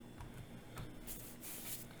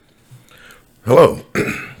Hello,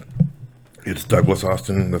 it's Douglas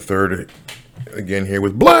Austin the third again here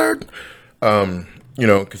with Blurred.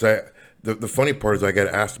 Because the funny part is I got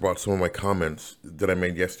asked about some of my comments that I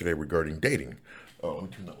made yesterday regarding dating. Oh, let me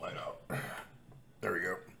turn that light out. There we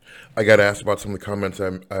go. I got asked about some of the comments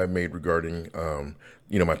I made regarding,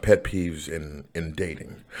 my pet peeves in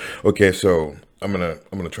dating. Okay, so I'm gonna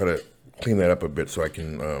try to clean that up a bit so I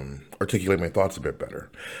can articulate my thoughts a bit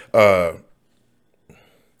better. Uh,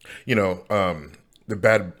 you know,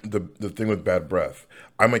 the thing with bad breath.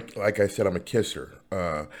 Like I said, I'm a kisser.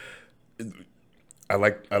 I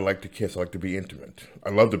like to kiss. I like to be intimate. I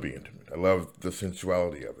love to be intimate. I love the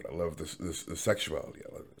sensuality of it. I love the sexuality.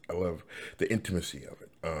 I love it. I love the intimacy of it.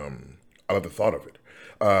 I love the thought of it.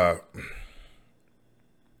 Uh,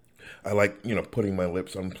 I like putting my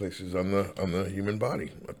lips on places on the human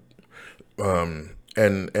body. And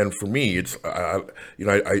for me, I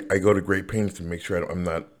go to great pains to make sure I'm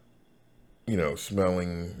not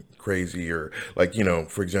smelling crazy or like,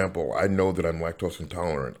 for example, I know that I'm lactose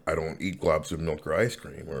intolerant. I don't eat globs of milk or ice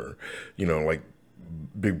cream or, like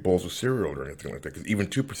big bowls of cereal or anything like that. Because even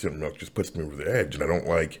 2% milk just puts me over the edge, and I don't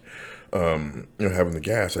like, having the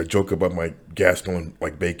gas. I joke about my gas smelling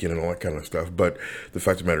like bacon and all that kind of stuff. But the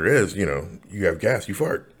fact of the matter is, you have gas, you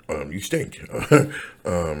fart, you stink.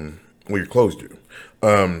 Well, your clothes do.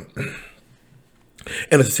 Um,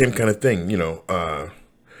 and it's the same kind of thing,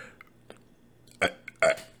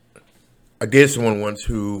 I dated someone once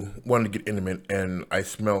who wanted to get intimate, and I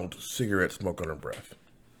smelled cigarette smoke on her breath.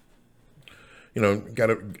 I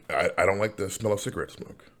don't like the smell of cigarette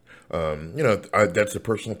smoke. That's a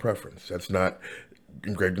personal preference. That's not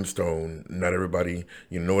engraved in stone. Not everybody,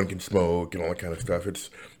 no one can smoke and all that kind of stuff. It's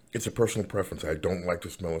a personal preference. I don't like the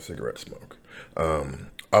smell of cigarette smoke.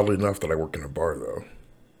 Oddly enough, that I work in a bar though.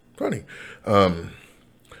 Funny.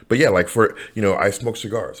 But yeah, like I smoke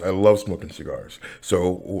cigars. I love smoking cigars.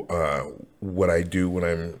 So what I do when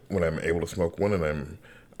I'm able to smoke one, and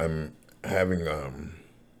I'm having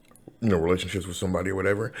relationships with somebody or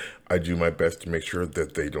whatever, I do my best to make sure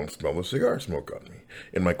that they don't smell the cigar smoke on me,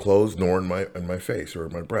 in my clothes, nor in my face or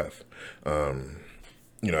in my breath. Um,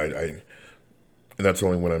 I and that's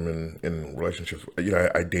only when I'm in relationships.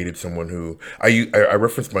 I dated someone who I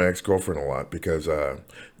referenced my ex girlfriend a lot because that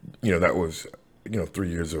was 3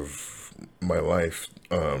 years of my life.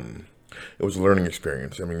 It was a learning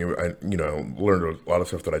experience. I mean, I learned a lot of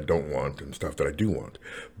stuff that I don't want and stuff that I do want.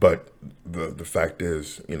 But the fact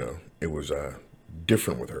is, it was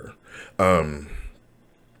different with her. Um,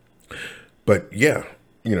 but yeah,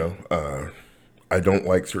 I don't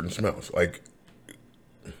like certain smells. Like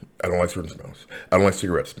I don't like certain smells. I don't like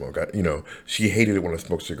cigarette smoke. She hated it when I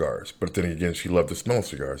smoked cigars, but then again, she loved the smell of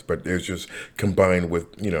cigars. But it was just combined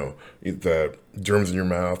with, the germs in your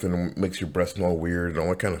mouth, and it makes your breath smell weird and all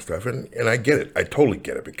that kind of stuff. And I get it. I totally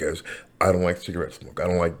get it because I don't like cigarette smoke. I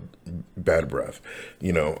don't like bad breath.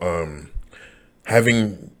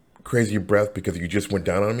 Having crazy breath because you just went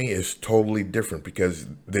down on me is totally different, because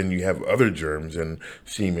then you have other germs and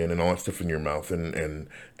semen and all that stuff in your mouth, and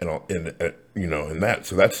all and that,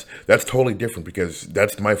 so that's totally different, because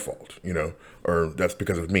that's my fault, or that's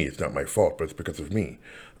because of me. It's not my fault, but it's because of me.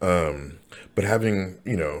 But having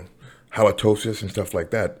halitosis and stuff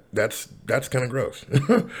like that, that's kind of gross.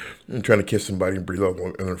 And trying to kiss somebody and breathe out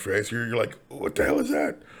in their face, you're like, what the hell is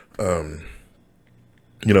that? um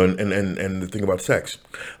and the thing about sex,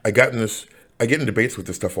 I got in this, I get in debates with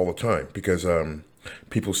this stuff all the time, because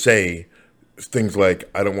people say things like,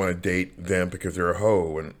 I don't want to date them because they're a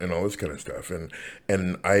hoe, and all this kind of stuff, and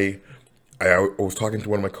I was talking to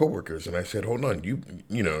one of my coworkers, and I said, hold on,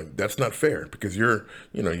 that's not fair, because you're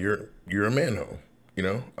a man hoe,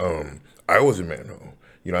 I was a man hoe,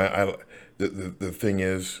 the thing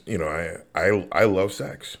is, I love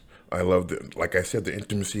sex. I love like I said, the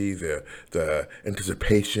intimacy, the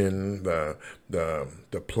anticipation, the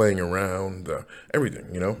playing around, the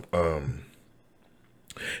everything,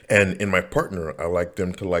 and in my partner, I like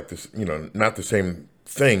them to like this, not the same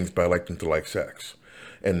things, but I like them to like sex,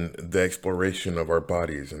 and the exploration of our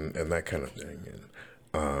bodies, and that kind of thing.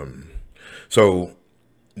 And so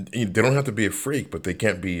they don't have to be a freak, but they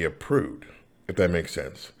can't be a prude, if that makes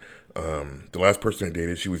sense. The last person I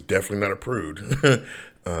dated, she was definitely not a prude.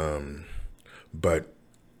 But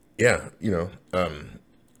yeah,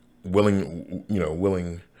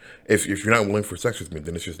 willing. If you're not willing for sex with me,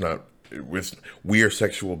 then it's just not. We are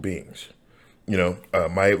sexual beings.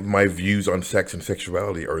 My views on sex and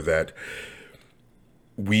sexuality are that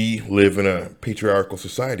we live in a patriarchal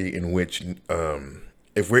society in which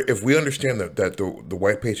If we understand that the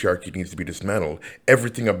white patriarchy needs to be dismantled,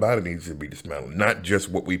 everything about it needs to be dismantled, not just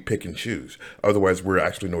what we pick and choose. Otherwise, we're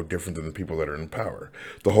actually no different than the people that are in power.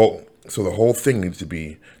 The whole thing needs to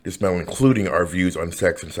be dismantled, including our views on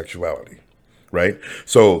sex and sexuality, right?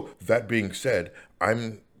 So that being said,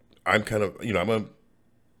 I'm kind of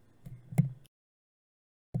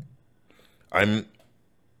I'm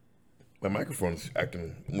my microphone's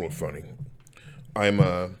acting a little funny. I'm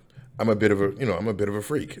uh I'm a bit of a I'm a bit of a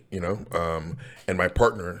freak, and my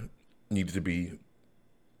partner needs to be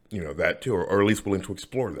that too, or at least willing to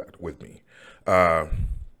explore that with me. Uh,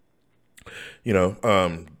 you know,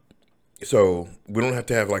 so we don't have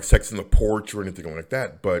to have like sex in the porch or anything like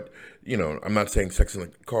that. But I'm not saying sex in the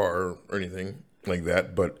car or anything like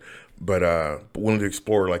that. But willing to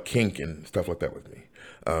explore like kink and stuff like that with me.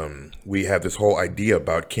 We have this whole idea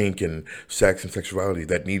about kink and sex and sexuality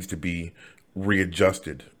that needs to be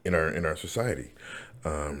readjusted in our society.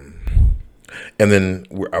 And then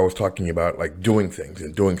I was talking about like doing things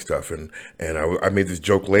and doing stuff, and I made this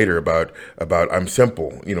joke later about I'm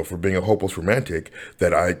simple, for being a hopeless romantic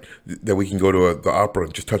that we can go to the opera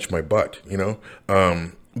and just touch my butt,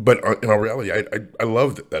 But in all reality, I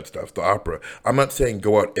love that stuff, the opera. I'm not saying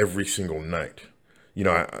go out every single night.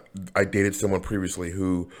 I dated someone previously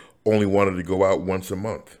who only wanted to go out once a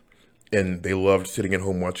month, and they loved sitting at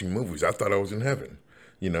home watching movies. I thought I was in heaven,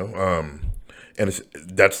 you know. And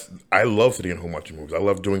that's I love sitting at home watching movies. I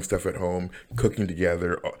love doing stuff at home, cooking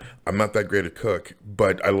together. I'm not that great at cook,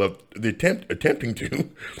 but I love the attempting to,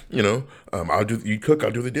 I'll do you cook,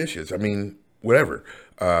 I'll do the dishes. I mean, whatever.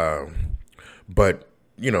 But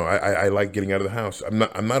I like getting out of the house.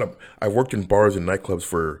 I worked in bars and nightclubs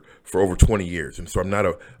for over 20 years, and so I'm not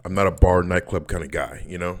a bar nightclub kind of guy.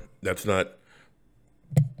 That's not.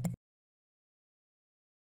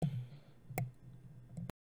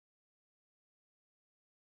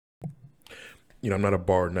 I'm not a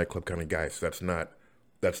bar nightclub kind of guy, so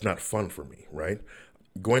that's not fun for me, right?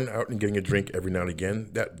 Going out and getting a drink every now and again,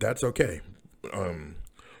 that's okay. Um,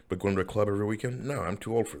 but going to a club every weekend, no, I'm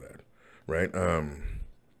too old for that, right?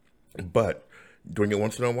 But doing it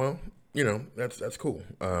once in a while, that's cool.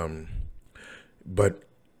 But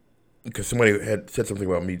because somebody had said something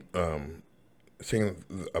about me saying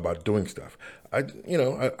about doing stuff, I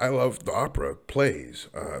love the opera, plays,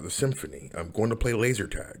 the symphony. I'm going to play laser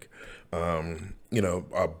tag.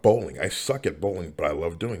 Bowling. I suck at bowling, but I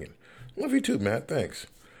love doing it. Love you too, Matt. Thanks.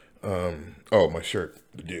 Oh, my shirt,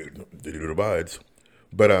 the dude abides.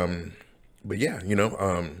 But but yeah,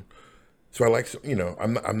 so I like,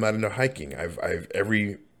 I'm not into hiking. I've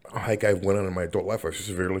every hike I've went on in my adult life, I've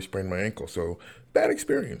severely sprained my ankle. So bad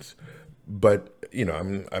experience. But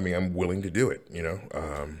I'm willing to do it.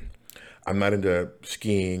 I'm not into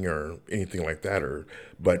skiing or anything like that,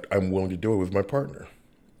 but I'm willing to do it with my partner.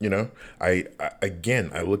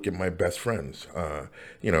 I look at my best friends.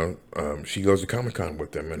 She goes to Comic Con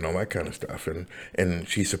with them and all that kind of stuff, and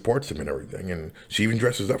she supports them and everything, and she even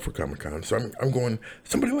dresses up for Comic Con. So I'm going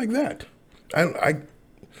somebody like that. I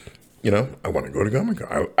I want to go to Comic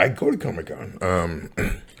Con. I go to Comic Con.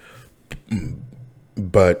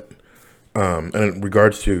 But and in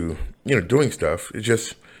regards to doing stuff, it's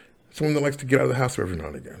just someone that likes to get out of the house every now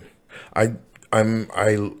and again. I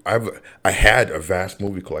I had a vast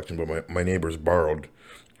movie collection, but my neighbors borrowed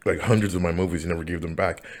like hundreds of my movies and never gave them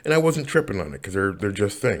back, and I wasn't tripping on it because they're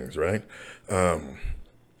just things, right? Um,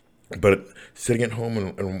 but sitting at home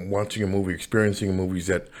and watching a movie, experiencing movies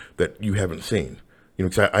that you haven't seen,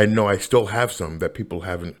 'cause I know I still have some that people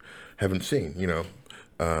haven't seen,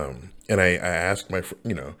 and I asked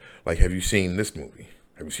like, have you seen this movie?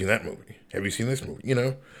 Have you seen that movie? Have you seen this movie?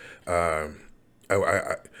 Um, I,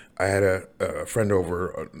 I, I had a friend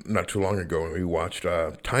over not too long ago, and we watched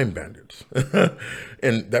Time Bandits,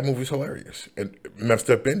 and that movie's hilarious. And messed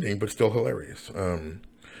up ending, but still hilarious. And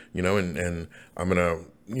I'm gonna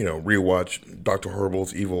rewatch Doctor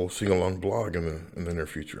Horrible's Evil sing along blog in the near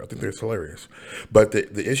future. I think that's hilarious. But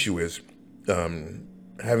the issue is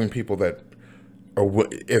having people that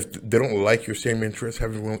if they don't like your same interests,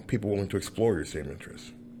 having people willing to explore your same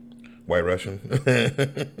interests. White Russian.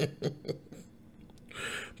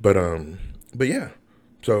 But yeah.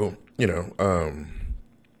 So,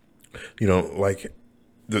 like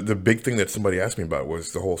the big thing that somebody asked me about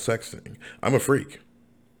was the whole sex thing. I'm a freak.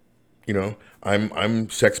 I'm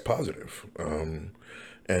sex positive.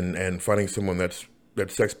 And finding someone that's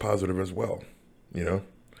sex positive as well, you know.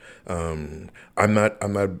 I'm not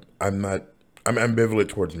I'm ambivalent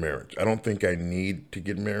towards marriage. I don't think I need to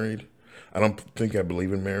get married. I don't think I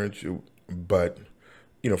believe in marriage, but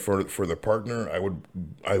for the partner,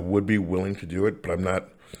 I would be willing to do it, but I'm not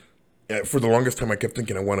for the longest time, I kept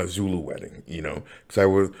thinking I want a Zulu wedding, you know,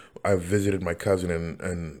 because I visited my cousin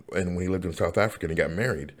and when he lived in South Africa and he got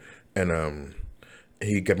married, and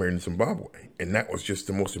he got married in Zimbabwe, and that was just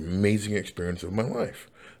the most amazing experience of my life.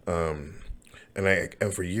 Um,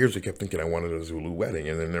 and for years I kept thinking I wanted a Zulu wedding,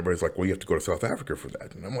 and then everybody's like, "Well, you have to go to South Africa for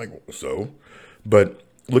that," and I'm like, well, "So," but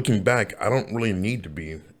looking back, I don't really need to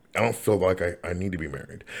be. I don't feel like I need to be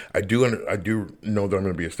married. I do know that I'm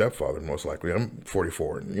going to be a stepfather most likely. I'm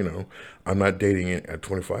 44, and you know, I'm not dating a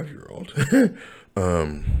 25-year-old.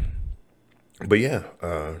 um, but yeah,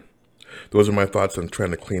 those are my thoughts on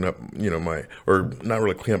trying to clean up, you know, or not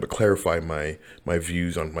really clean up, but clarify my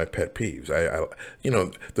views on my pet peeves. You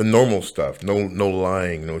know, the normal stuff, no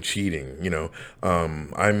lying, no cheating. You know,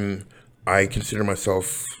 I consider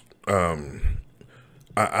myself,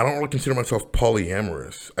 I don't really consider myself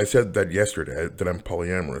polyamorous. I said that yesterday that I'm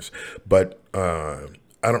polyamorous, but I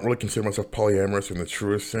don't really consider myself polyamorous in the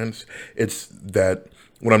truest sense. It's that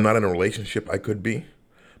when I'm not in a relationship, I could be.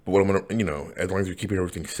 But what I'm gonna, you know, as long as you're keeping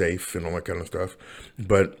everything safe and all that kind of stuff.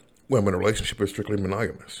 But when I'm in a relationship, it's strictly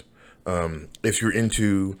monogamous. If you're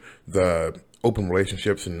into the open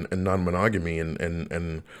relationships and non-monogamy,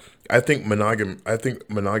 and I think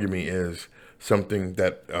monogamy is something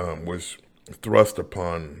that was thrust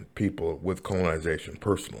upon people with colonization.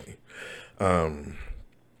 Personally,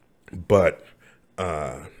 but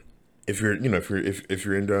if you're, you know, if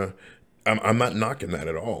you're into, I'm not knocking that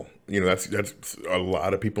at all. You know, that's a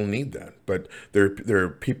lot of people need that, but there are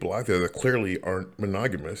people out there that clearly aren't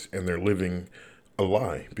monogamous and they're living a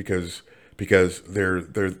lie because they're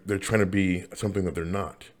trying to be something that they're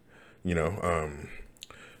not. You know,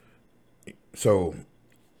 so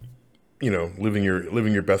you know, living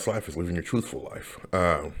your best life is living your truthful life.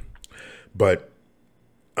 But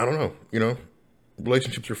I don't know. You know,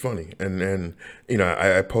 relationships are funny, and you know,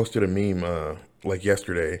 I posted a meme like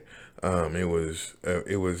yesterday. It was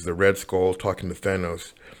the Red Skull talking to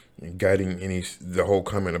Thanos, guiding, and the whole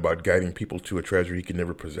comment about guiding people to a treasure he can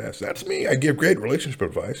never possess. That's me. I give great relationship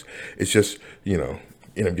advice. It's just, you know,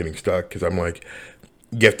 getting stuck because I'm like,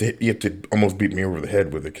 you have to almost beat me over the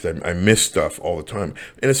head with it because I miss stuff all the time,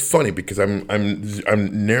 and it's funny because I'm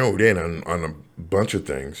narrowed in on a bunch of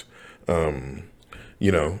things,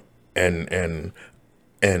 you know, and and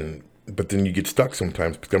and but then you get stuck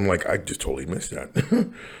sometimes because I'm like, I just totally missed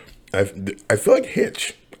that. I feel like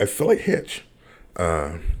Hitch. I feel like Hitch.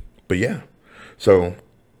 But yeah, so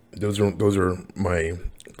those are my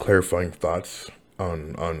clarifying thoughts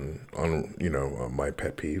on you know, my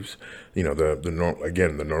pet peeves. You know,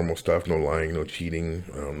 again, the normal stuff: no lying, no cheating,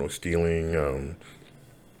 no stealing.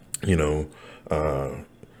 You know, uh,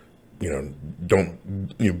 you know,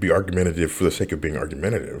 don't, you know, be argumentative for the sake of being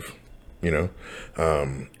argumentative. You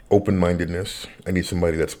know, open-mindedness. I need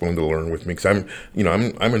somebody that's willing to learn with me because you know,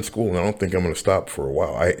 I'm in school and I don't think I'm going to stop for a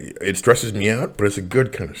while. It stresses me out, but it's a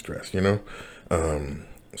good kind of stress. You know,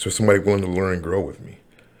 so somebody willing to learn and grow with me.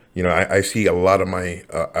 You know, I see a lot of my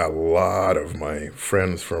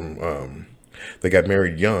friends from that got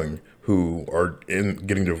married young who are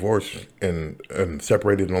getting divorced and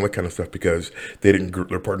separated and all that kind of stuff because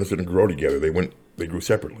their partners didn't grow together. They grew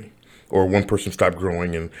separately, or one person stopped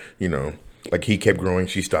growing, and you know, like he kept growing,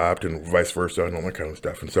 she stopped, and vice versa, and all that kind of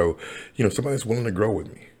stuff. And so, you know, somebody that's willing to grow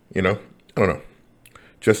with me. You know, I don't know.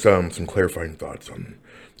 Just some clarifying thoughts on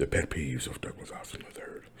the pet peeves of Douglas Austin III.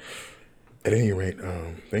 At any rate,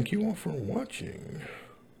 thank you all for watching.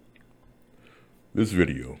 This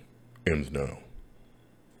video ends now.